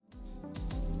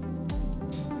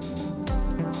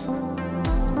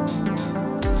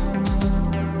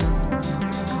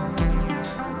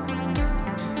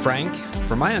Frank,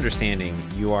 from my understanding,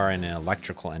 you are an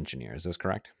electrical engineer. Is this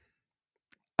correct?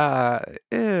 Uh,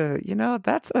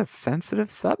 that's a sensitive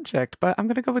subject, but I'm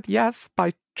gonna go with yes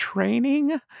by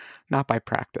training, not by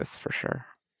practice for sure.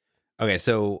 Okay,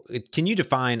 so can you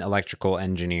define electrical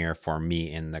engineer for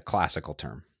me in the classical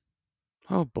term?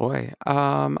 Oh boy.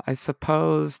 I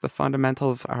suppose the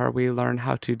fundamentals are we learn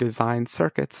how to design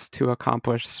circuits to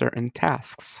accomplish certain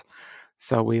tasks.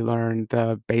 So we learn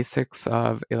the basics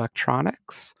of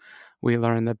electronics. We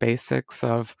learn the basics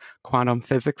of quantum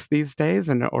physics these days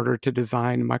in order to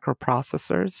design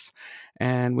microprocessors.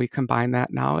 And we combine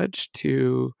that knowledge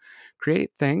to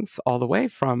create things all the way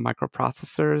from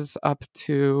microprocessors up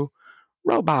to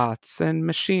robots and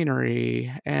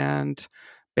machinery and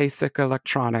basic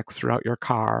electronics throughout your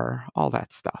car, all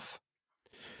that stuff.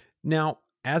 Now,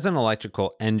 as an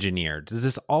electrical engineer, does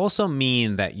this also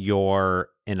mean that you're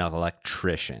an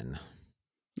electrician?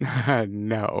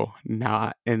 No,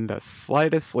 not in the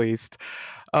slightest least.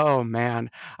 Oh man,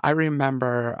 I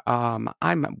remember I'm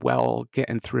well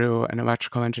getting through an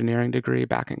electrical engineering degree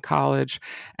back in college,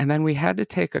 and then we had to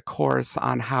take a course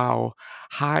on how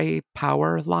high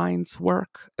power lines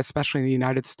work, especially in the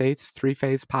United States,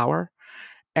 three-phase power.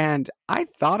 And I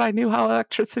thought I knew how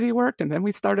electricity worked, and then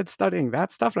we started studying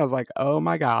that stuff, and I was like, "Oh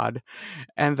my god."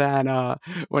 And then,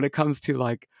 when it comes to,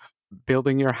 like,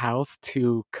 building your house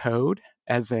to code,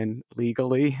 as in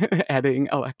legally adding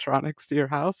electronics to your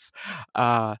house,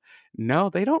 uh, no,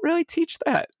 they don't really teach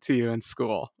that to you in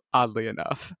school, oddly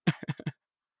enough.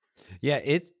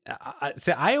 Yeah,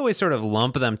 so I always sort of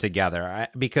lump them together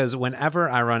because whenever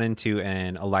I run into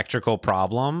an electrical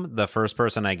problem, the first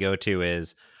person I go to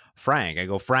is Frank. I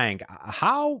go, Frank,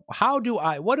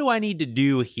 what do I need to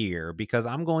do here? Because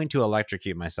I'm going to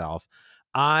electrocute myself.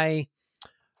 I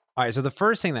All right, so the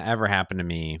first thing that ever happened to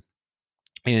me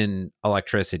in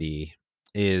electricity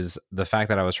is the fact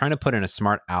that I was trying to put in a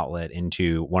smart outlet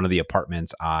into one of the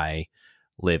apartments I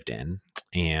lived in.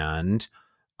 And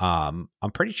I'm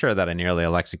pretty sure that I nearly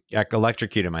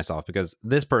electrocuted myself because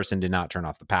this person did not turn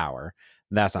off the power.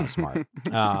 That's not smart.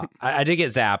 I did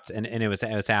get zapped, and it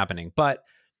was happening. But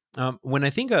when I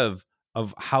think of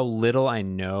how little I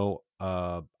know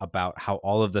about how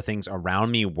all of the things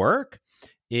around me work,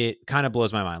 it kind of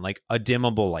blows my mind. Like a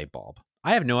dimmable light bulb.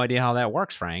 I have no idea how that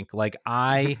works, Frank.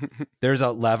 There's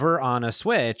a lever on a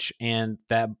switch, and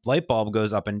that light bulb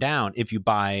goes up and down if you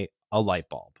buy a light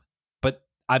bulb. But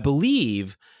I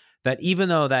believe that even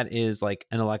though that is like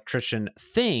an electrician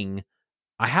thing,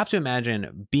 I have to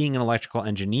imagine being an electrical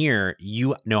engineer,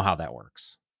 you know how that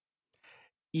works.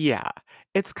 Yeah,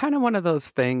 it's kind of one of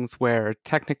those things where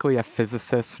technically a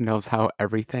physicist knows how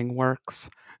everything works.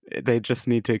 They just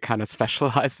need to kind of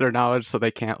specialize their knowledge so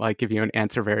they can't like give you an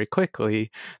answer very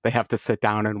quickly. They have to sit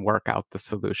down and work out the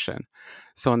solution.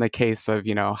 So in the case of,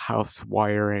 house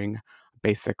wiring,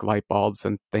 basic light bulbs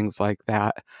and things like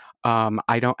that,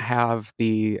 I don't have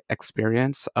the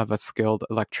experience of a skilled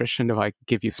electrician to like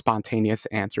give you spontaneous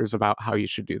answers about how you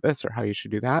should do this or how you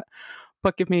should do that,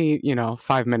 but give me,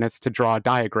 5 minutes to draw a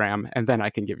diagram and then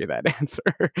I can give you that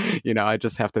answer. I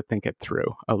just have to think it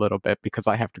through a little bit because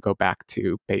I have to go back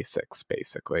to basics,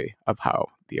 basically, of how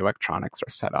the electronics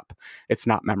are set up. It's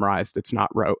not memorized, it's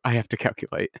not rote. I have to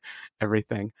calculate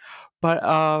everything. But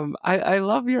I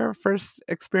love your first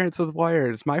experience with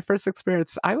wires. My first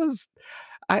experience, I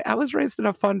was raised in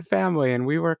a fun family and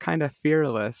we were kind of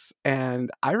fearless.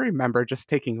 And I remember just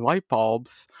taking light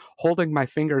bulbs, holding my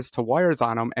fingers to wires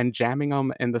on them, and jamming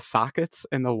them in the sockets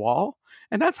in the wall.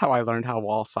 And that's how I learned how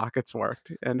wall sockets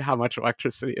worked and how much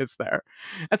electricity is there.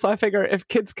 And so I figure if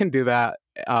kids can do that,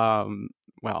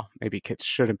 well, maybe kids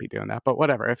shouldn't be doing that, but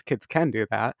whatever. If kids can do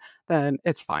that, then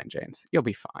it's fine, James. You'll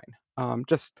be fine.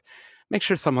 Just make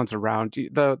sure someone's around you.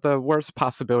 The worst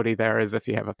possibility there is if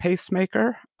you have a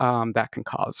pacemaker, that can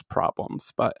cause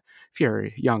problems. But if you're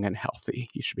young and healthy,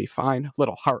 you should be fine.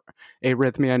 Little heart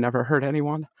arrhythmia never hurt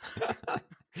anyone.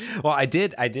 Well, I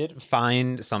did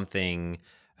find something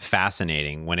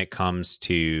fascinating when it comes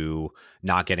to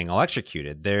not getting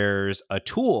electrocuted. There's a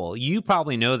tool, you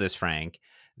probably know this, Frank,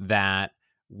 that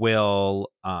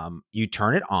will you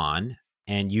turn it on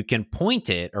and you can point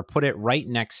it or put it right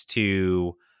next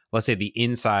to, let's say, the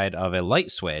inside of a light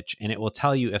switch, and it will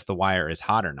tell you if the wire is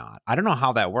hot or not. I don't know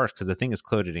how that works because the thing is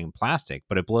coated in plastic,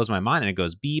 but it blows my mind, and it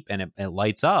goes beep and it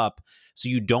lights up so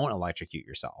you don't electrocute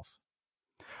yourself.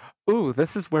 Ooh,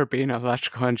 this is where being an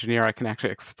electrical engineer, I can actually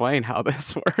explain how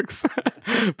this works.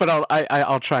 But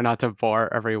I'll try not to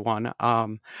bore everyone.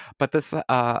 But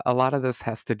a lot of this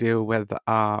has to do with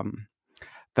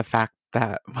the fact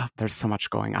Well, there's so much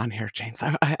going on here, James.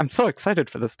 I'm so excited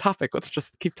for this topic. Let's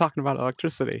just keep talking about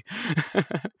electricity.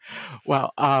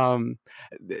 Well,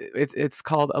 it's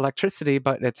called electricity,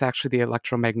 but it's actually the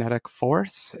electromagnetic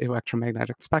force,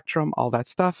 electromagnetic spectrum, all that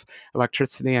stuff.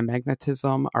 Electricity and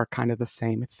magnetism are kind of the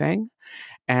same thing.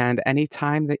 And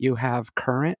anytime that you have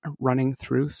current running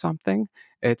through something,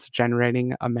 it's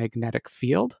generating a magnetic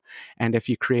field. And if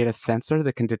you create a sensor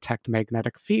that can detect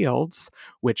magnetic fields,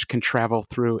 which can travel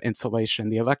through insulation,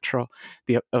 the electrical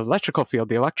field,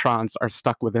 the electrons are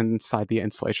stuck within inside the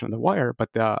insulation of the wire,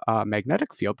 but the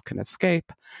magnetic field can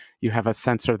escape. You have a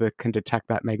sensor that can detect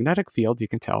that magnetic field. You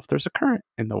can tell if there's a current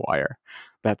in the wire.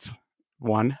 That's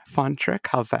one fun trick.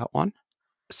 How's that one?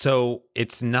 So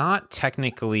it's not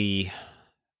technically,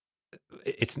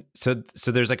 it's so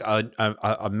there's like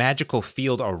a magical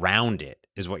field around it,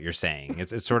 is what you're saying.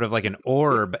 It's sort of like an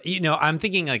orb. I'm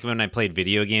thinking like when I played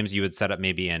video games, you would set up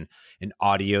maybe an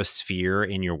audio sphere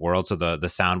in your world, so the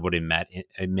sound would emit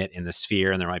in the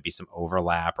sphere, and there might be some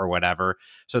overlap or whatever.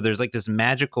 So there's like this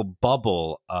magical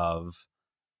bubble of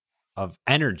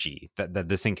energy that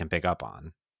this thing can pick up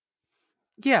on.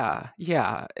 Yeah,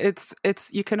 yeah. It's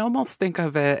you can almost think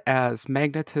of it as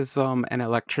magnetism and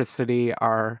electricity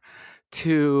are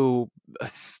two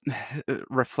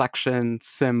reflection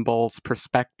symbols,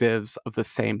 perspectives of the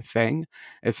same thing.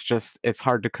 It's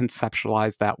hard to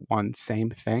conceptualize that one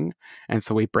same thing, and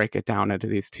so we break it down into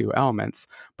these two elements.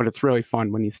 But it's really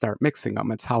fun when you start mixing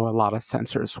them. It's how a lot of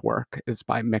sensors work, is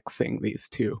by mixing these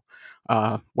two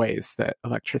ways that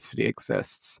electricity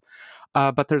exists.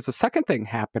 But there's a second thing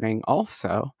happening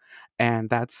also, and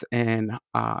that's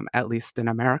at least in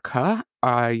America,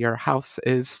 your house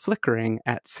is flickering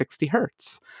at 60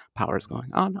 hertz. Power's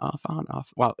going on, off, on,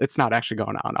 off. Well, it's not actually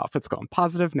going on, off. It's going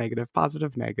positive, negative,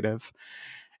 positive, negative.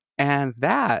 And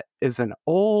that is an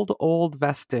old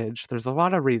vestige. There's a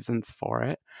lot of reasons for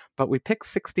it, but we picked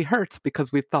 60 hertz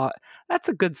because we thought that's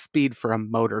a good speed for a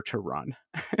motor to run.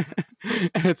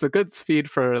 And it's a good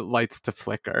speed for lights to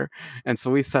flicker. And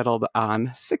so we settled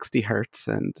on 60 hertz,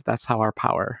 and that's how our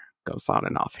power goes on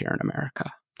and off here in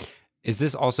America. Is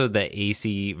this also the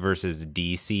AC versus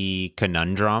DC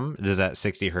conundrum? Does that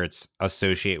 60 hertz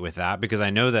associate with that? Because I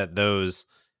know that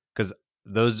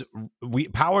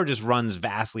power just runs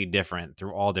vastly different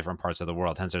through all different parts of the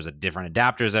world. Hence, there's a different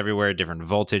adapters everywhere, different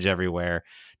voltage everywhere.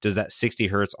 Does that 60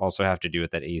 hertz also have to do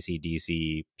with that AC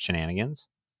DC shenanigans?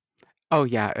 Oh,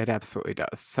 yeah, it absolutely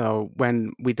does. So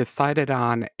when we decided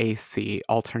on AC,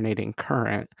 alternating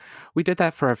current, we did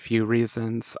that for a few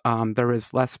reasons. There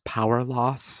is less power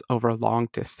loss over long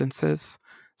distances.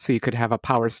 So you could have a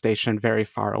power station very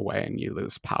far away and you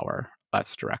lose power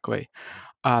less directly.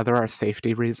 There are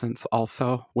safety reasons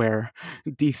also where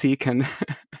DC can,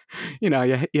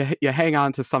 you hang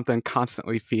on to something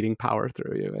constantly feeding power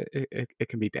through you. It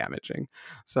can be damaging.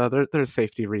 So there's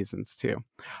safety reasons too.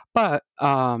 But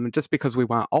just because we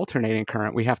want alternating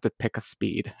current, we have to pick a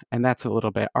speed. And that's a little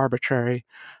bit arbitrary.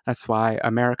 That's why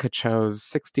America chose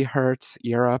 60 hertz,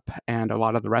 Europe and a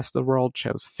lot of the rest of the world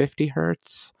chose 50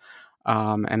 hertz.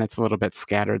 And it's a little bit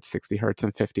scattered, 60 hertz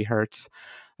and 50 hertz.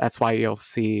 That's why you'll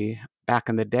see back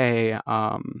in the day,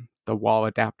 the wall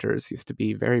adapters used to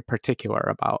be very particular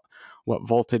about what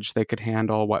voltage they could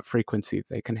handle, what frequencies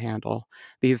they can handle.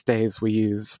 These days, we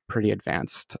use pretty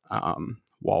advanced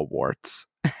wall warts,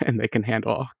 and they can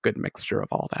handle a good mixture of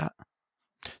all that.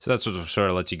 So that's what sort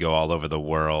of lets you go all over the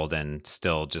world and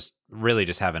still just really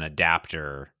just have an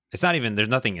adapter. It's not even, there's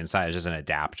nothing inside, it's just an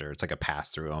adapter. It's like a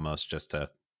pass through almost, just to.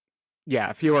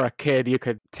 Yeah, if you were a kid, you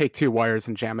could take two wires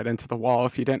and jam it into the wall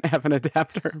if you didn't have an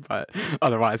adapter. But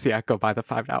otherwise, yeah, go buy the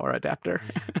 $5 adapter.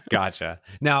 Gotcha.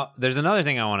 Now, there's another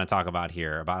thing I want to talk about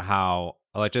here about how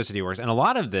electricity works. And a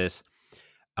lot of this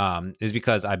is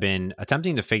because I've been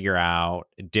attempting to figure out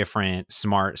different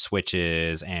smart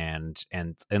switches and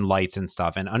lights and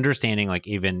stuff, and understanding, like,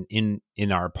 even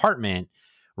in our apartment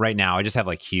right now, I just have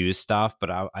like Hughes stuff, but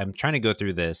I'm trying to go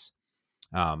through this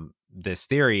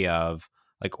theory of,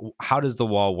 like, how does the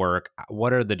wall work?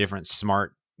 What are the different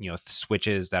smart,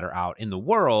 switches that are out in the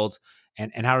world?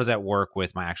 And how does that work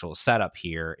with my actual setup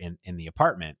here in the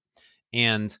apartment?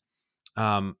 And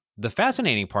the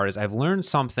fascinating part is I've learned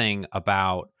something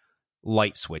about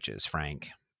light switches,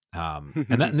 Frank. And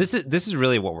this is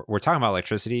really what we're talking about,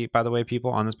 electricity, by the way,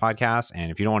 people, on this podcast.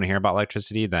 And if you don't want to hear about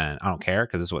electricity, then I don't care,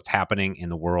 because this is what's happening in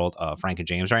the world of Frank and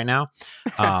James right now.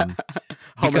 Home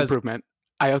improvement.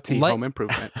 IoT home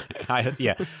improvement.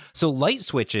 Yeah. So light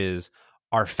switches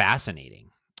are fascinating.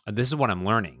 This is what I'm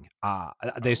learning.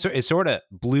 It sort of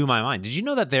blew my mind. Did you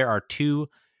know that there are two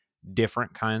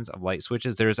different kinds of light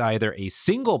switches? There's either a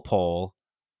single pole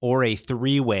or a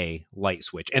three-way light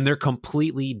switch. And they're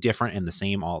completely different and the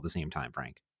same all at the same time,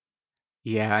 Frank.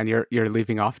 Yeah, and you're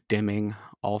leaving off dimming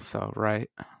also, right?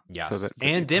 So Yes. that you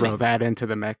And throw dimming. that into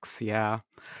the mix. Yeah.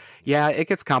 Yeah, it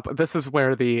gets this is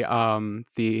where the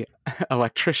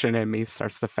electrician in me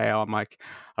starts to fail. I'm like,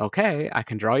 okay, I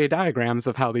can draw you diagrams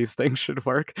of how these things should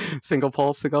work. Single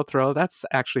pole, single throw. That's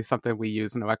actually something we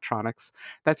use in electronics.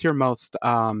 That's your most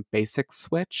basic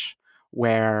switch,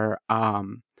 where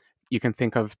you can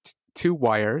think of two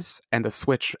wires, and the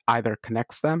switch either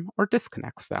connects them or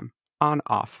disconnects them, on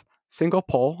off. Single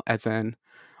pole, as in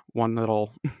one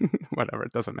little whatever,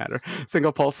 it doesn't matter.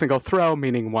 Single pole, single throw,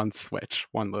 meaning one switch,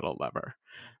 one little lever.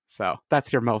 So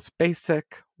that's your most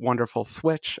basic, wonderful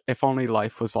switch. If only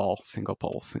life was all single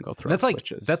pole, single throw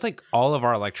switches. That's like all of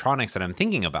our electronics that I'm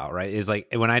thinking about, right? Is like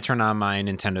when I turn on my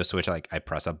Nintendo Switch, like I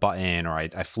press a button or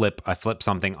I flip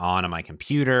something on my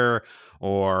computer,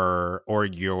 or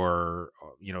your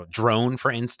drone,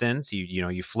 for instance.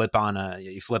 You flip on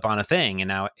a thing, and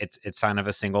now it's kind of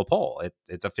a single pole.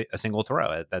 It's a single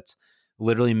throw. That's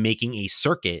literally making a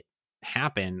circuit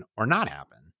happen or not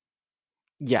happen.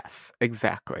 Yes,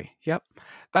 exactly. Yep.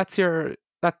 That's your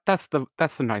that's the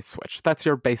nice switch. That's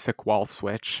your basic wall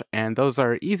switch, and those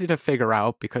are easy to figure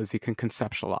out because you can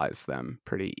conceptualize them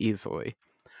pretty easily.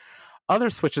 Other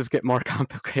switches get more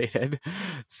complicated.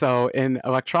 So in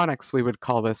electronics, we would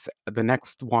call this, the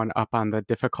next one up on the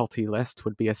difficulty list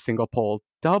would be a single pole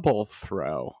double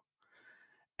throw.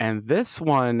 And this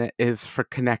one is for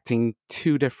connecting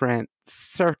two different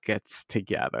circuits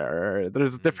together.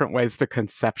 There's different ways to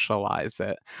conceptualize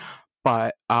it,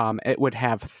 but it would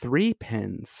have 3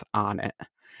 pins on it.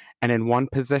 And in one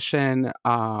position,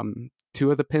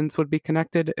 two of the pins would be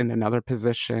connected. In another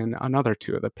position, another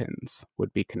two of the pins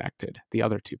would be connected. The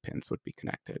other 2 pins would be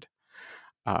connected.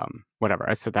 Whatever,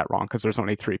 I said that wrong because there's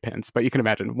only 3 pins, but you can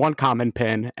imagine one common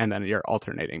pin and then you're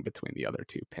alternating between the other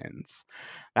 2 pins.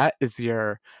 That is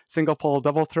your single pole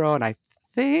double throw, and I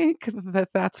think that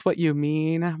that's what you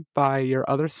mean by your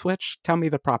other switch. Tell me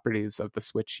the properties of the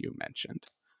switch you mentioned.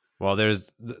 Well,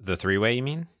 there's the three-way, you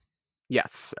mean?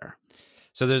 Yes, sir.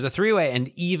 So there's a three-way and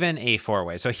even a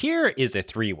four-way. So here is a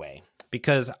three-way,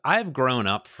 because I've grown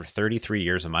up for 33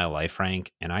 years of my life,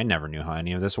 Frank, and I never knew how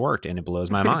any of this worked, and it blows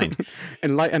my mind.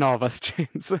 Enlighten all of us,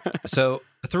 James. So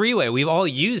three-way, we've all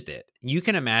used it. You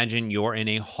can imagine you're in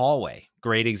a hallway.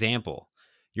 Great example.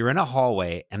 You're in a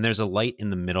hallway and there's a light in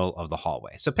the middle of the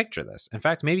hallway. So picture this. In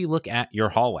fact, maybe look at your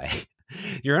hallway.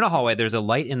 You're in a hallway, there's a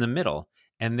light in the middle,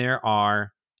 and there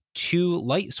are 2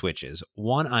 light switches,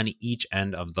 one on each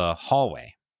end of the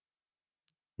hallway.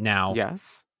 Now,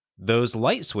 Yes. those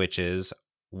light switches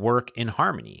work in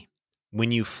harmony.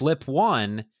 When you flip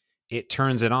one, it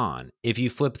turns it on. If you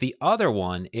flip the other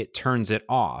one, it turns it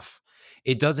off.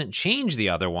 It doesn't change the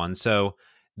other one. So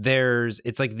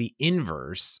it's like the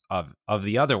inverse of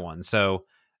the other one. So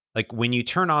like when you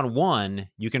turn on one,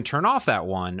 you can turn off that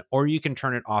one, or you can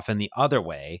turn it off in the other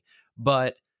way.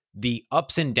 But the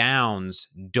ups and downs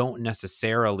don't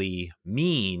necessarily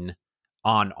mean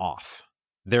on off.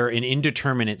 They're an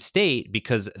indeterminate state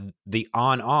because the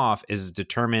on off is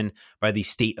determined by the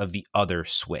state of the other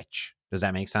switch. Does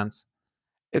that make sense?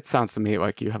 It sounds to me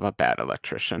like you have a bad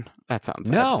electrician. That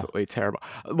sounds No. absolutely terrible.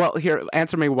 Well, here,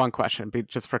 answer me one question,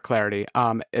 just for clarity.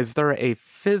 Is there a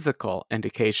physical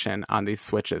indication on these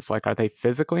switches? Like, are they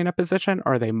physically in a position,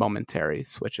 or are they momentary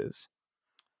switches?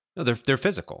 No, they're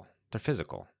physical. They're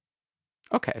physical.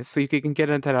 Okay, so you can get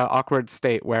into that awkward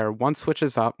state where one switch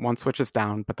is up, one switch is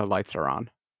down, but the lights are on.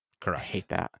 Correct. I hate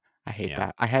that. I hate Yeah.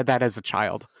 that. I had that as a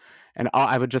child. And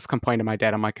I would just complain to my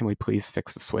dad. I'm like, can we please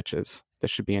fix the switches? This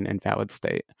should be an invalid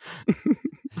state.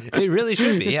 It really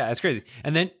should be. Yeah, it's crazy.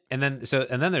 And then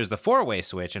there's the four-way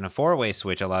switch, and a four-way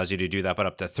switch allows you to do that, but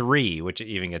up to 3, which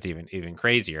even gets even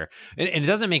crazier. And it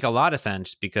doesn't make a lot of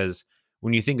sense, because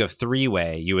when you think of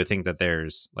three-way, you would think that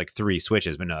there's like 3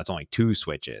 switches, but no, it's only 2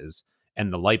 switches,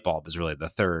 and the light bulb is really the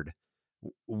third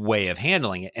way of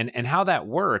handling it. And how that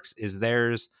works is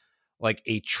there's like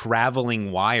a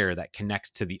traveling wire that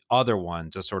connects to the other one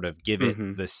to sort of give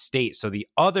it the state. So the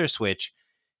other switch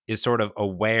is sort of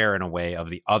aware in a way of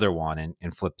the other one,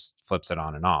 and flips it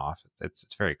on and off.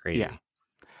 It's very crazy. Yeah.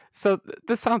 So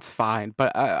this sounds fine,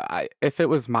 but if it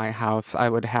was my house, I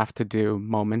would have to do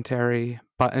momentary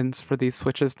buttons for these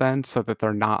switches then, so that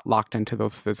they're not locked into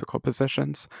those physical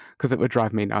positions, because it would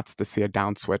drive me nuts to see a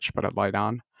down switch but a light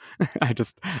on.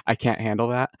 I can't handle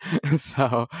that.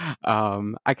 So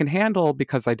I can handle,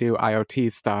 because I do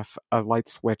IoT stuff, a light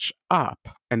switch up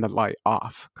and the light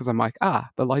off, because I'm like,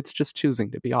 the light's just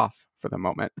choosing to be off for the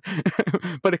moment.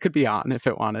 But it could be on if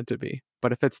it wanted to be.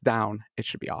 But if it's down, it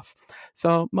should be off.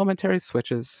 So momentary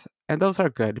switches, and those are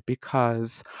good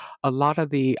because a lot of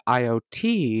the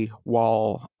IoT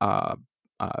wall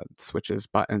switches,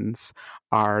 buttons,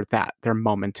 are that they're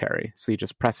momentary. So you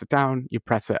just press it down, you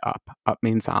press it up. Up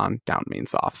means on, down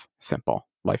means off. Simple.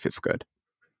 Life is good.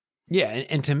 Yeah,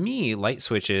 and to me, light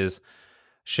switches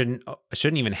shouldn't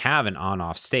even have an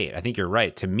on-off state. I think you're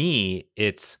right. To me,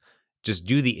 it's just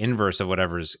do the inverse of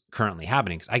whatever's currently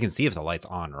happening, because I can see if the light's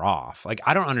on or off. Like,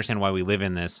 I don't understand why we live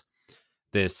in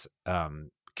this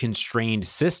constrained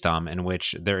system in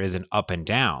which there is an up and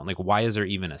down. Like, why is there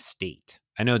even a state?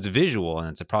 I know it's visual and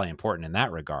it's probably important in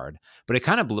that regard, but it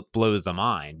kind of blows the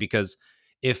mind, because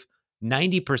if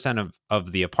 90%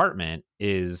 of the apartment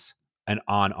is an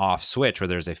on-off switch where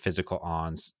there's a physical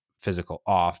on, physical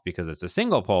off because it's a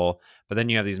single pole, but then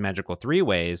you have these magical three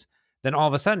ways, then all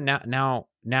of a sudden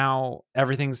now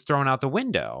everything's thrown out the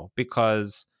window,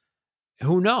 because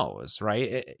who knows,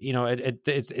 right?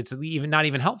 It's even not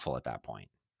even helpful at that point.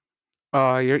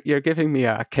 Oh, you're giving me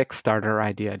a Kickstarter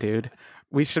idea, dude.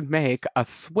 We should make a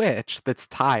switch that's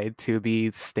tied to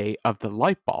the state of the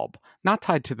light bulb, not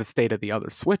tied to the state of the other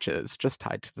switches, just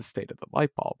tied to the state of the light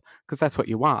bulb, because that's what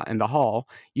you want in the hall.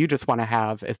 You just want to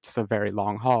have, it's a very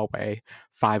long hallway,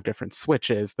 5 different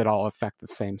switches that all affect the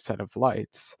same set of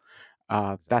lights.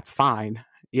 That's fine.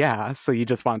 Yeah, so you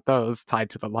just want those tied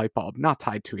to the light bulb, not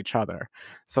tied to each other.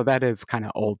 So that is kind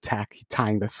of old tech,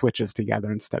 tying the switches together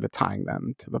instead of tying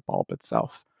them to the bulb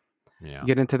itself. Yeah. You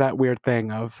get into that weird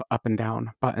thing of up and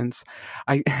down buttons.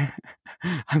 I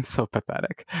I'm so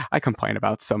pathetic. I complain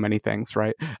about so many things,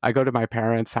 right? I go to my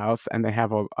parents' house and they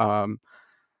have a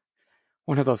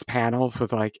one of those panels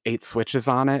with like 8 switches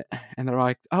on it, and they're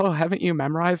like, "Oh, haven't you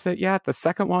memorized it yet? The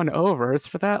second one over is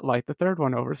for that light, the third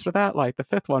one over is for that light, the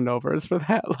fifth one over is for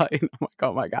that light." I'm like,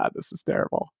 "Oh my god, this is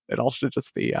terrible. It all should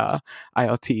just be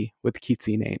IoT with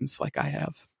cutesy names like I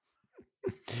have."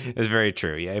 It's very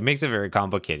true. Yeah, it makes it very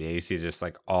complicated. You see just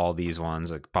like all these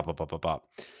ones like pop, pop, pop, pop,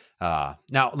 pop.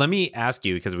 Now, let me ask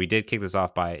you, because we did kick this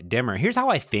off by dimmer. Here's how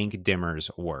I think dimmers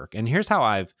work. And here's how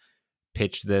I've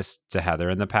pitched this to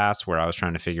Heather in the past, where I was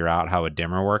trying to figure out how a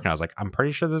dimmer worked. And I was like, I'm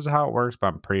pretty sure this is how it works, but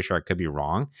I'm pretty sure I could be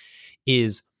wrong.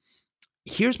 Is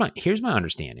here's my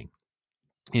understanding.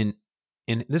 And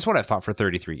this is what I've thought for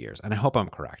 33 years. And I hope I'm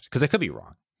correct, because I could be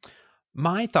wrong.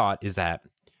 My thought is that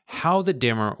how the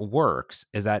dimmer works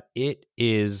is that it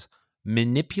is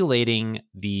manipulating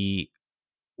the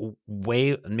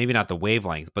wave, maybe not the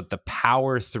wavelength, but the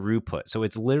power throughput. So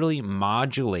it's literally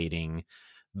modulating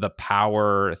the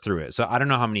power through it. So I don't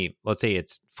know how many, let's say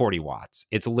it's 40 watts.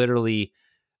 It's literally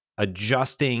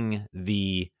adjusting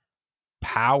the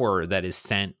power that is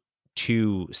sent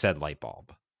to said light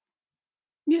bulb.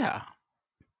 Yeah,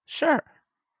 sure.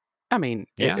 I mean,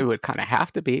 Yeah. it would kind of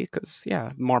have to be because, yeah,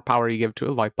 the more power you give to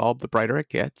a light bulb, the brighter it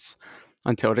gets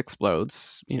until it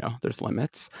explodes. There's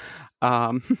limits.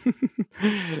 Um,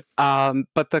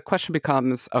 but the question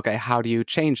becomes, okay, how do you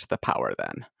change the power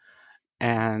then?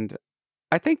 And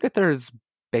I think that there's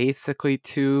basically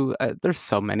there's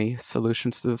so many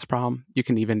solutions to this problem. You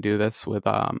can even do this with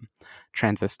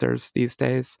transistors these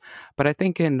days. But I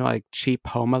think in like cheap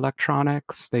home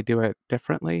electronics, they do it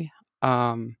differently.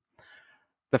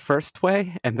 The first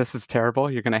way, and this is terrible,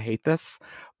 you're going to hate this,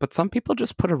 but some people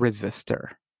just put a resistor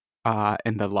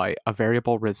in the light, a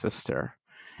variable resistor.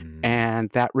 And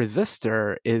that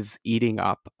resistor is eating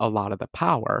up a lot of the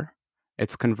power.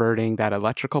 It's converting that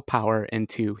electrical power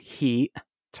into heat,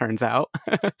 turns out,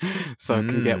 so it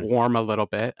can get warm a little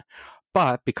bit.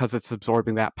 But because it's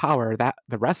absorbing that power, that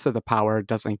the rest of the power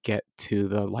doesn't get to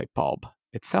the light bulb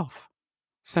itself.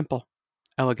 Simple,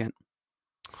 elegant.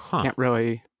 Huh. Can't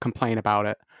really complain about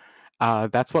it.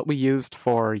 That's what we used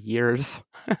for years,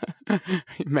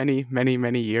 many, many,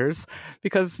 many years,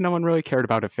 because no one really cared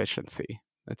about efficiency.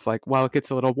 It's like, well, it gets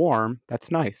a little warm.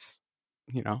 That's nice.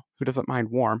 Who doesn't mind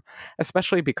warm?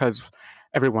 Especially because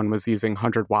everyone was using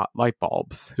 100-watt light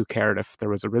bulbs. Who cared if there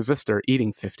was a resistor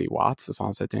eating 50 watts, as long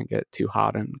as it didn't get too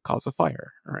hot and cause a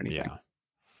fire or anything.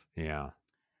 Yeah.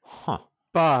 Huh.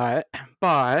 But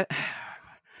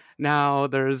now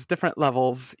there's different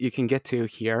levels you can get to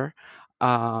here.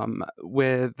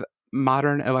 With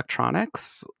modern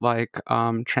electronics like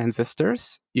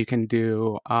transistors, you can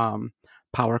do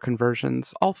power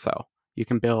conversions also. You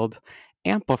can build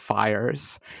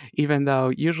amplifiers, even though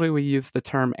usually we use the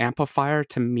term amplifier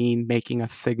to mean making a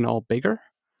signal bigger.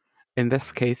 In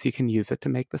this case, you can use it to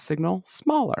make the signal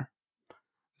smaller.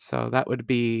 So that would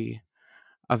be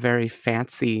a very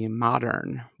fancy,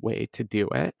 modern way to do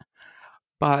it.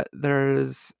 But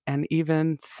there's an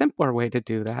even simpler way to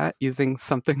do that using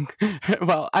something.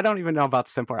 Well, I don't even know about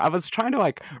simpler. I was trying to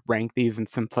like rank these in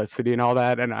simplicity and all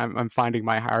that, and I'm finding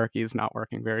my hierarchy is not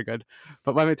working very good.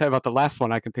 But let me tell you about the last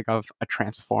one I can think of, a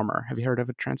transformer. Have you heard of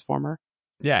a transformer?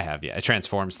 Yeah, I have. Yeah, it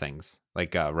transforms things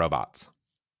like robots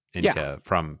Yeah, into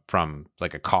from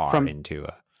like a car from into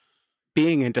a.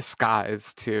 being in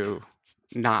disguise to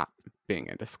not being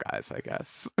in disguise, I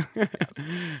guess.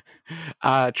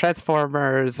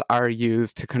 Transformers are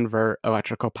used to convert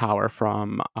electrical power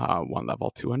from one level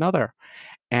to another.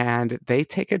 And they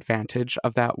take advantage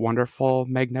of that wonderful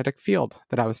magnetic field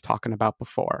that I was talking about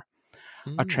before.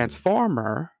 A Mm,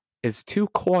 transformer is two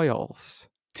coils,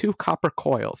 two copper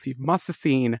coils. You must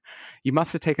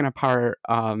have taken apart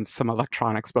some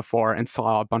electronics before and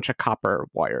saw a bunch of copper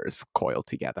wires coiled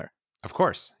together. of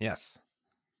course, yes.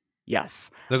 Yes,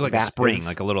 Look like a that spring, is.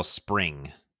 like a little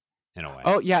spring in a way.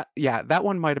 Oh, yeah, yeah. That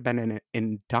one might have been an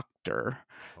inductor.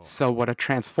 Oh, So, what a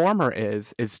transformer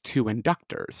is two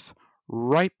inductors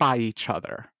right by each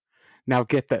other. Now,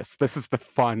 get this. This is the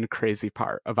fun, crazy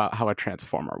part about how a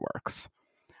transformer works.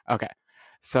 Okay.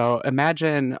 So,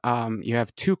 imagine you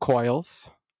have two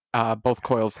coils. Both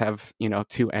coils have,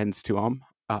 two ends to them.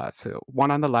 So,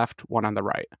 one on the left, one on the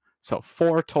right. So,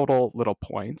 four total little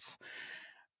points.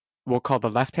 We'll call the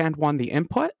left hand one the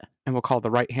input, and we'll call the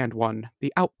right hand one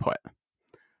the output.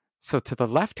 So to the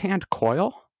left-hand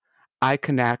coil, I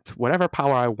connect whatever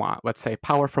power I want. Let's say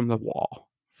power from the wall,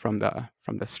 from the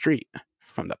street,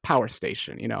 from the power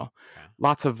station, okay.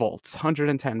 lots of volts,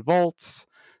 110 volts,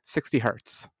 60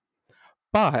 hertz.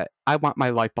 But I want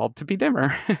my light bulb to be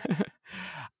dimmer.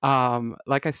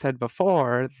 Like I said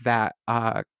before, that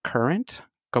current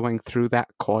going through that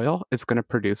coil is going to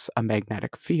produce a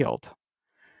magnetic field.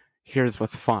 Here's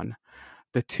what's fun.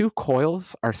 The two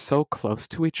coils are so close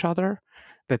to each other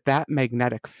that that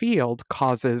magnetic field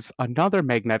causes another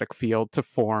magnetic field to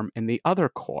form in the other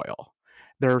coil.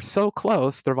 They're so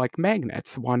close, they're like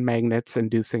magnets. One magnet's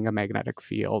inducing a magnetic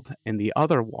field in the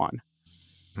other one.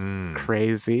 Mm.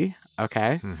 Crazy,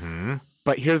 okay? Hmm.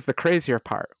 But here's the crazier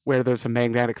part. Where there's a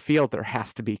magnetic field, there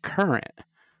has to be current.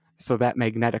 So that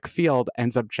magnetic field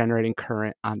ends up generating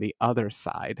current on the other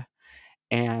side.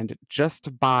 And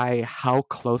just by how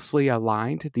closely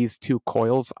aligned these two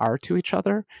coils are to each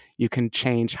other, you can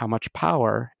change how much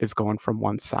power is going from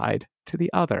one side to the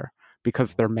other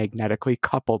because they're magnetically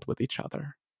coupled with each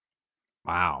other.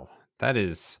 Wow,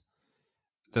 that's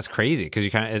crazy because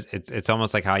you kind of it's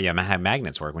almost like how have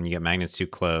magnets work when you get magnets too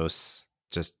close.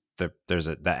 Just there's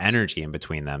the energy in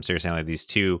between them. So you're saying like these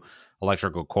two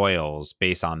electrical coils,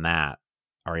 based on that,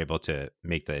 are able to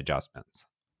make the adjustments.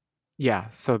 Yeah,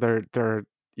 so they're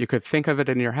you could think of it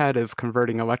in your head as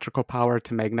converting electrical power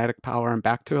to magnetic power and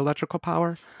back to electrical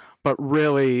power, but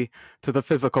really to the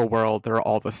physical world they're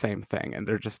all the same thing and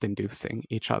they're just inducing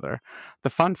each other. The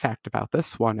fun fact about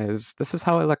this one is this is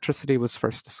how electricity was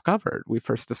first discovered. We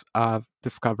first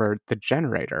discovered the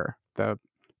generator, the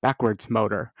backwards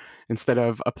motor. Instead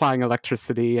of applying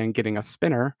electricity and getting a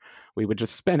spinner, we would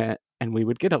just spin it and we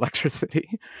would get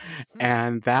electricity. Hmm.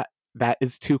 And that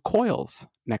is two coils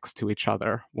next to each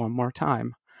other one more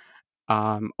time.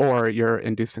 Or you're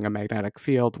inducing a magnetic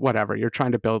field, whatever. You're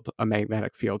trying to build a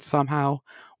magnetic field somehow.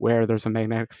 Where there's a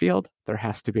magnetic field, there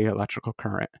has to be electrical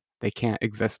current. They can't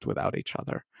exist without each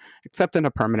other, except in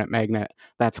a permanent magnet.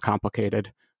 That's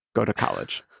complicated. Go to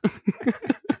college.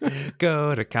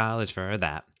 Go to college for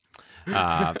that.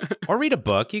 Or read a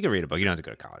book. You can read a book. You don't have to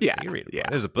go to college. Yeah, You can read a book. yeah,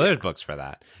 There's yeah, books for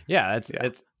that. Yeah, yeah.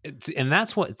 it's and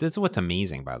this is what's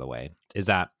amazing, by the way, is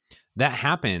that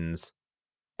happens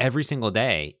every single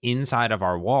day inside of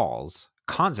our walls,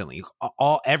 constantly,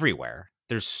 all everywhere.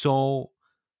 There's so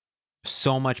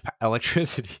much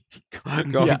electricity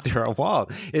going Yeah. through our wall.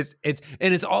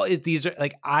 These are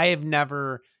like I have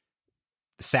never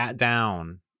sat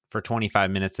down for 25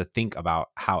 minutes to think about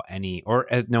how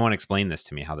no one explained this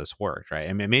to me how this worked, right?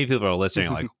 I mean, maybe people are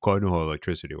listening like, oh, I know how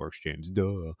electricity works, James,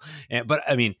 duh. But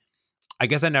I mean, I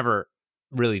guess I never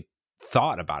really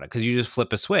thought about it because you just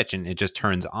flip a switch and it just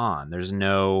turns on. There's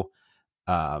no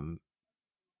um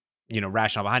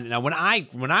rationale behind it. Now when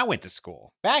I went to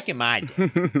school back in my day,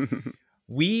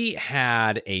 we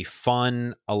had a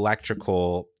fun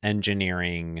electrical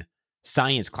engineering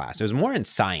science class. It was more in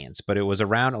science, but it was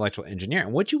around electrical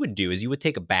engineering. What you would do is you would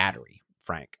take a battery,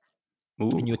 Frank,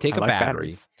 and Ooh, you would take I a like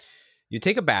battery. batteries. You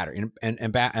take a battery,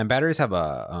 and batteries have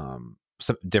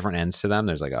some different ends to them.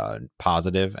 There's like a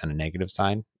positive and a negative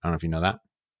side. I don't know if you know that.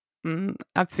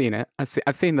 I've seen it.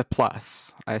 I've seen the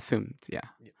plus. I assumed, yeah.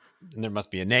 And there must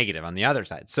be a negative on the other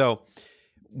side. So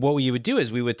what we would do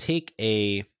is we would take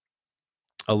a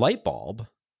light bulb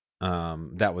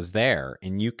that was there,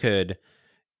 and you could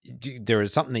there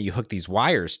was something that you hook these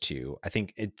wires to. I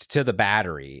think it's to the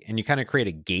battery, and you kind of create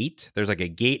a gate. There's like a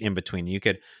gate in between. You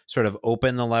could sort of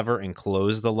open the lever and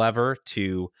close the lever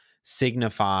to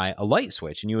signify a light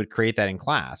switch, and you would create that in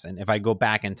class. And if I go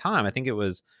back in time, I think it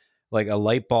was like a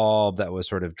light bulb that was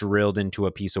sort of drilled into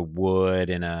a piece of wood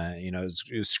and it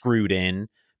was screwed in,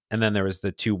 and then there was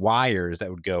the two wires that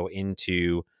would go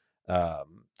into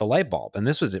the light bulb. And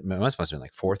this was, it must have been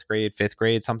like fourth grade, fifth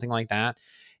grade, something like that.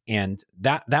 And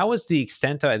that was the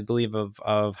extent, I believe,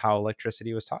 of how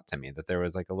electricity was taught to me, that there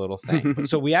was like a little thing.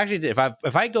 So we actually did,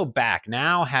 if I go back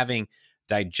now, having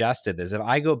digested this, if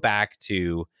I go back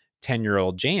to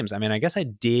 10-year-old James, I mean, I guess I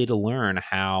did learn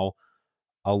how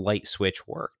a light switch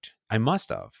worked. I must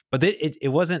have, but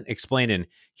it wasn't explained in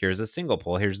here's a single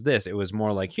pole, here's this. It was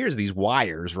more like, here's these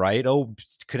wires, right? Oh,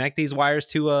 connect these wires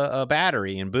to a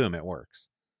battery and boom, it works.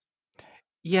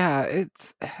 Yeah,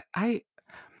 I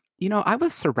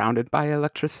was surrounded by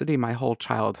electricity my whole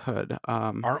childhood.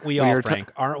 Aren't we when all, you're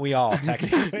Frank? Aren't we all,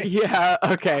 technically? Yeah,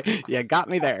 okay. Yeah, got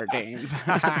me there, James.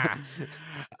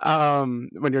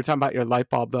 When you're talking about your light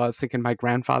bulb, though, I was thinking my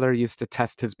grandfather used to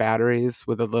test his batteries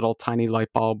with a little tiny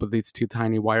light bulb with these two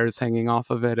tiny wires hanging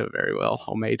off of it, a very well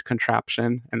homemade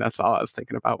contraption. And that's all I was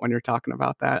thinking about when you're talking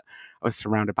about that. I was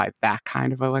surrounded by that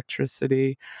kind of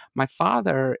electricity. My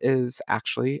father is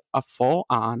actually a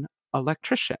full-on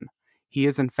electrician. He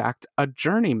is, in fact, a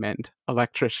journeyman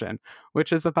electrician,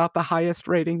 which is about the highest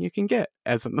rating you can get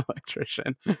as an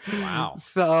electrician. Wow.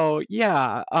 So,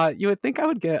 yeah, you would think I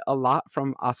would get a lot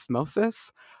from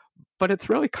osmosis, but it's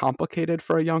really complicated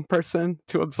for a young person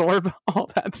to absorb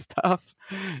all that stuff.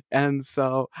 And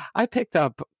so I picked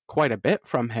up quite a bit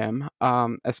from him,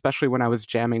 especially when I was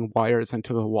jamming wires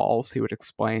into the walls. He would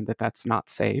explain that that's not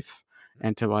safe,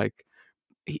 and to like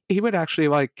he would actually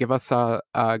like give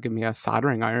me a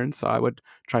soldering iron, so I would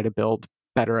try to build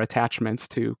better attachments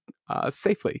to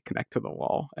safely connect to the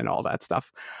wall and all that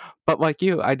stuff. But like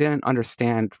you, I didn't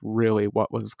understand really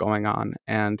what was going on,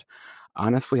 and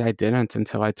honestly, I didn't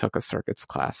until I took a circuits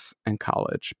class in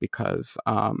college, because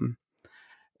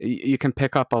you can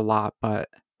pick up a lot, but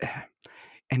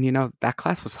and that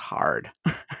class was hard.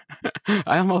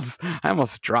 I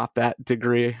almost dropped that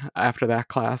degree after that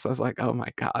class. I was like, oh my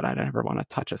God, I never want to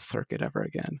touch a circuit ever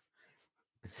again.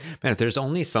 Man, if there's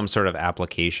only some sort of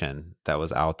application that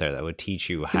was out there that would teach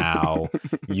you how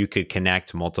you could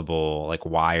connect multiple like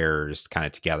wires kind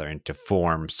of together and to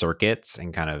form circuits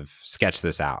and kind of sketch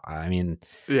this out. I mean,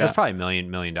 that's Yeah. probably $1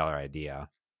 million idea.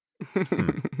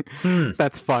 Hmm.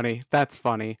 That's funny. That's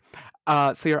funny.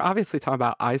 So you're obviously talking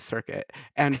about iCircuit,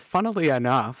 and funnily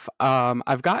enough,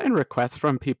 I've gotten requests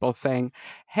from people saying,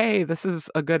 "Hey, this is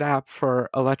a good app for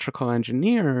electrical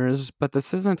engineers, but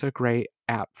this isn't a great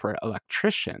app for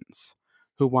electricians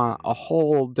who want a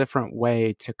whole different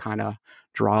way to kind of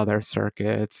draw their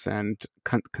circuits and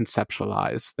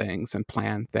conceptualize things and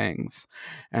plan things."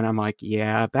 And I'm like,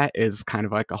 yeah, that is kind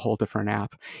of like a whole different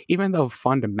app, even though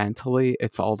fundamentally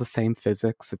it's all the same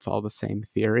physics, it's all the same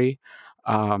theory.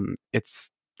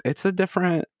 It's a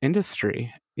different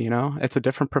industry, it's a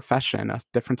different profession, a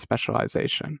different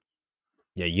specialization.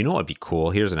 Yeah, you know what would be cool?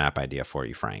 Here's an app idea for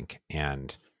you, Frank.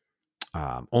 And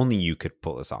only you could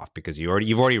pull this off because you've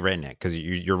already written it, because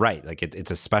you're right. Like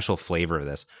it's a special flavor of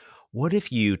this. What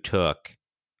if you took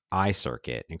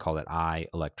iCircuit and called it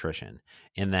iElectrician?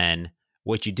 And then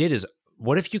what you did is,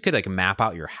 what if you could like map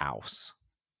out your house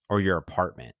or your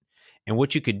apartment? And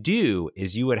what you could do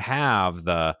is you would have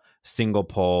the single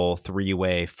pole,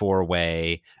 3-way,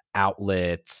 4-way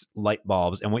outlets, light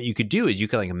bulbs. And what you could do is you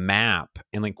could like map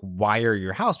and like wire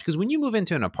your house, because when you move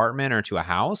into an apartment or to a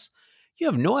house, you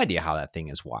have no idea how that thing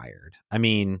is wired. I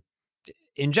mean,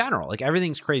 in general, like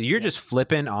everything's crazy. You're just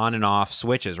flipping on and off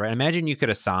switches, right? Imagine you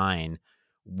could assign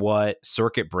what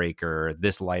circuit breaker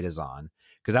this light is on.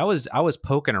 Because I was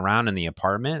poking around in the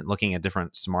apartment looking at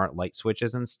different smart light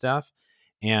switches and stuff,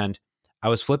 and I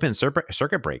was flipping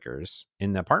circuit breakers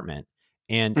in the apartment.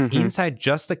 And inside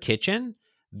just the kitchen,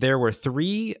 there was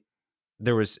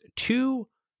 2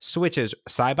 switches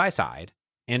side by side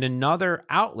and another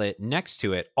outlet next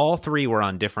to it. All 3 were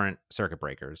on different circuit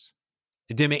breakers.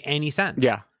 It didn't make any sense.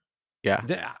 Yeah.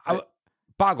 Mind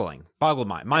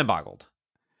boggled.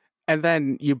 And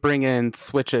then you bring in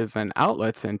switches and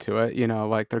outlets into it,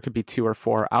 like there could be 2 or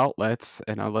 4 outlets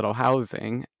in a little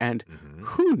housing, and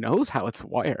who knows how it's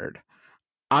wired.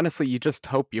 Honestly, you just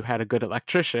hope you had a good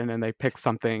electrician and they picked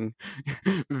something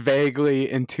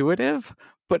vaguely intuitive,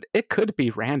 but it could be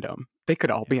random. They could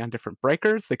all be on different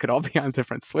breakers. They could all be on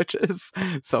different switches.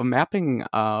 So mapping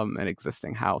an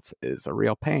existing house is a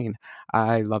real pain.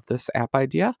 I love this app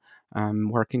idea. I'm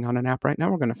working on an app right now.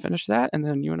 We're going to finish that, and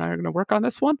then you and I are going to work on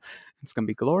this one. It's going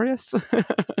to be glorious.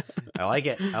 I like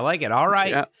it. All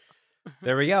right. Yeah.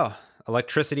 There we go.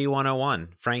 Electricity 101.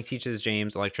 Frank teaches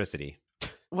James electricity.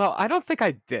 Well, I don't think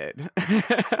I did.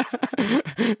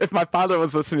 If my father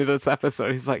was listening to this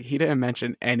episode, he's like, he didn't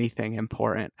mention anything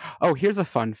important. Oh, here's a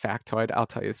fun factoid. I'll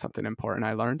tell you something important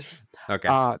I learned.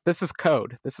 Okay. This is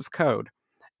code.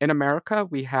 In America,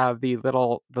 we have the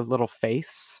little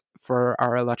face for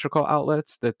our electrical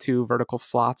outlets, the 2 vertical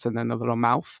slots, and then the little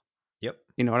mouth. Yep.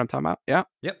 You know what I'm talking about? Yeah.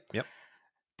 Yep.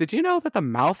 Did you know that the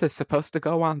mouth is supposed to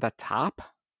go on the top?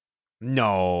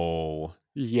 No.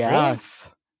 Yes.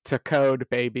 Really? To code,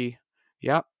 baby.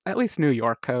 Yep. At least New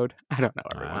York code. I don't know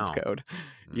everyone's code.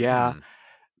 Yeah.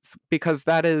 Because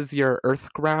that is your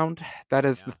earth ground. That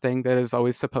is the thing that is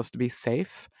always supposed to be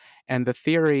safe. And the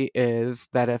theory is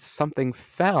that if something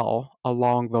fell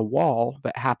along the wall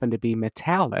that happened to be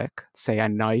metallic, say a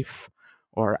knife,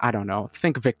 or I don't know,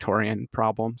 think Victorian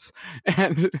problems.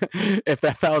 And if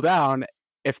that fell down,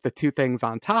 if the 2 things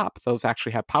on top, those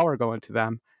actually have power going to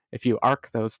them, if you arc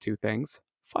those 2 things,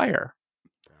 fire.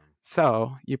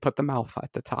 So you put the mouth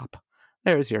at the top.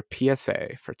 There's your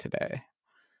PSA for today.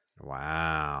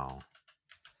 Wow.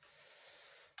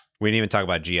 We didn't even talk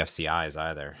about GFCIs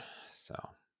either. So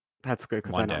that's good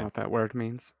because I don't know what that word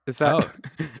means. Is that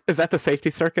is that the safety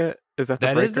circuit? Is that the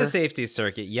that breaker? Is the safety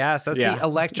circuit? Yes, that's the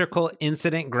electrical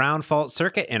incident ground fault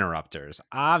circuit interrupters.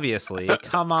 Obviously,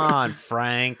 come on,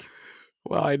 Frank.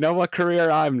 Well, I know what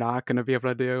career I'm not going to be able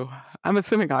to do. I'm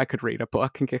assuming I could read a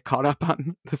book and get caught up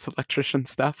on this electrician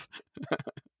stuff.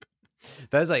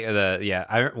 That's like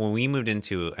when we moved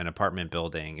into an apartment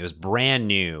building, it was brand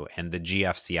new, and the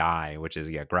GFCI, which is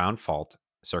ground fault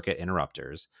circuit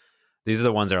interrupters, these are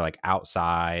the ones that are like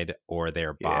outside or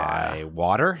they're by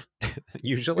water,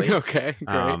 usually. Okay,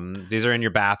 great. These are in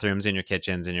your bathrooms, in your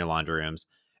kitchens, in your laundry rooms.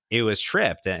 It was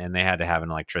tripped, and they had to have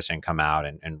an electrician come out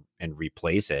and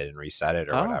replace it and reset it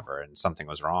or whatever, and something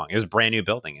was wrong. It was a brand new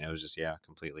building, and it was just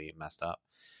completely messed up.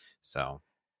 So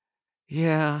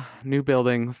new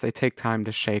buildings, they take time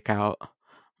to shake out.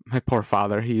 My poor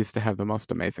father, he used to have the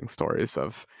most amazing stories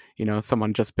of,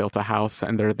 someone just built a house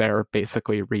and they're there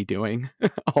basically redoing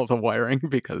all the wiring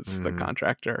because the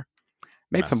contractor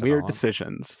made some weird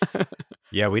decisions.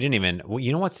 Yeah, we didn't even.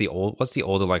 What's the old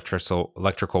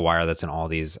electrical wire that's in all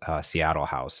these Seattle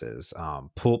houses?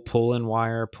 Pull-in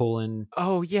wire, pull-in.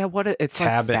 Oh yeah, it's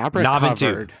like fabric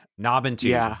covered. Knob and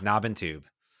tube.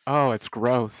 Oh, it's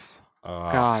gross.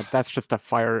 God, that's just a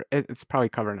fire. It's probably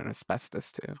covered in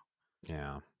asbestos too.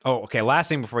 Yeah. Oh, okay. Last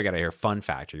thing before we get out of here. Fun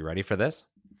fact. Are you ready for this?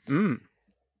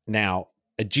 Now,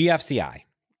 a GFCI.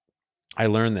 I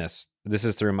learned this. This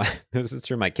is through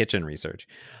my kitchen research.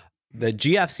 The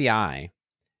GFCI.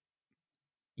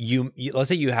 Let's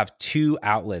say you have 2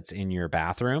 outlets in your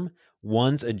bathroom.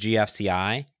 One's a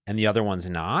GFCI and the other one's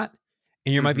not.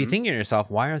 And you might be thinking to yourself,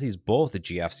 why are these both the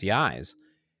GFCIs?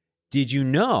 Did you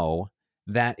know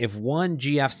that if one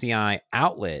GFCI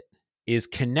outlet is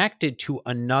connected to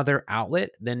another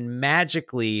outlet, then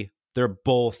magically they're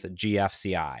both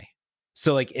GFCI?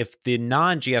 So like if the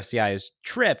non-GFCI is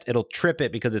tripped, it'll trip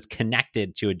it because it's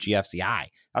connected to a GFCI.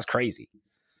 That's crazy.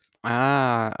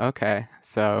 Okay.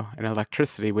 So in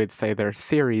electricity, we'd say they're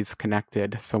series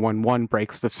connected. So when one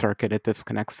breaks the circuit, it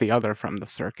disconnects the other from the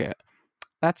circuit.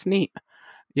 That's neat.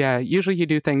 Yeah, usually you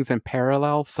do things in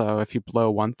parallel. So if you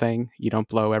blow one thing, you don't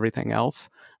blow everything else.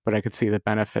 But I could see the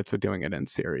benefits of doing it in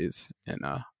series in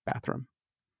a bathroom.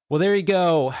 Well, there you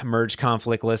go, Merge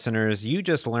Conflict listeners. You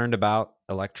just learned about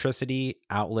electricity,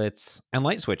 outlets, and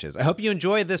light switches. I hope you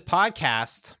enjoyed this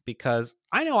podcast because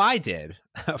I know I did,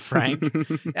 Frank.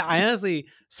 I honestly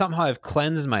somehow have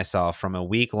cleansed myself from a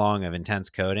week long of intense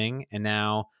coding, and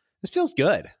now this feels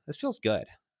good.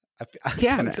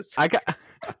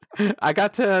 I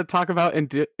got to talk about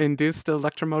induced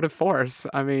electromotive force.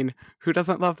 I mean, who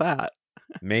doesn't love that?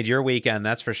 Made your weekend,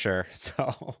 that's for sure.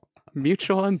 So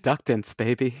mutual inductance,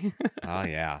 baby. Oh,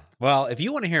 yeah. Well, if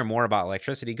you want to hear more about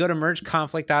electricity, go to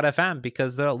mergeconflict.fm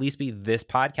because there'll at least be this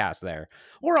podcast there.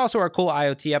 Or also our cool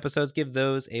IoT episodes, give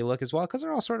those a look as well because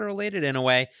they're all sort of related in a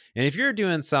way. And if you're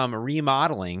doing some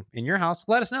remodeling in your house,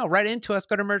 let us know. Write into us.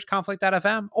 Go to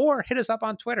mergeconflict.fm or hit us up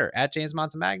on Twitter at James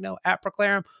Montemagno, at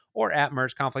Proclarum, or at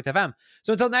mergeconflict.fm.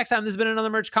 So until next time, this has been another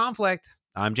Merge Conflict.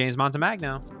 I'm James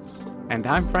Montemagno. And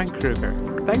I'm Frank Kruger.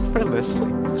 Thanks for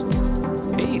listening.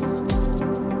 Peace.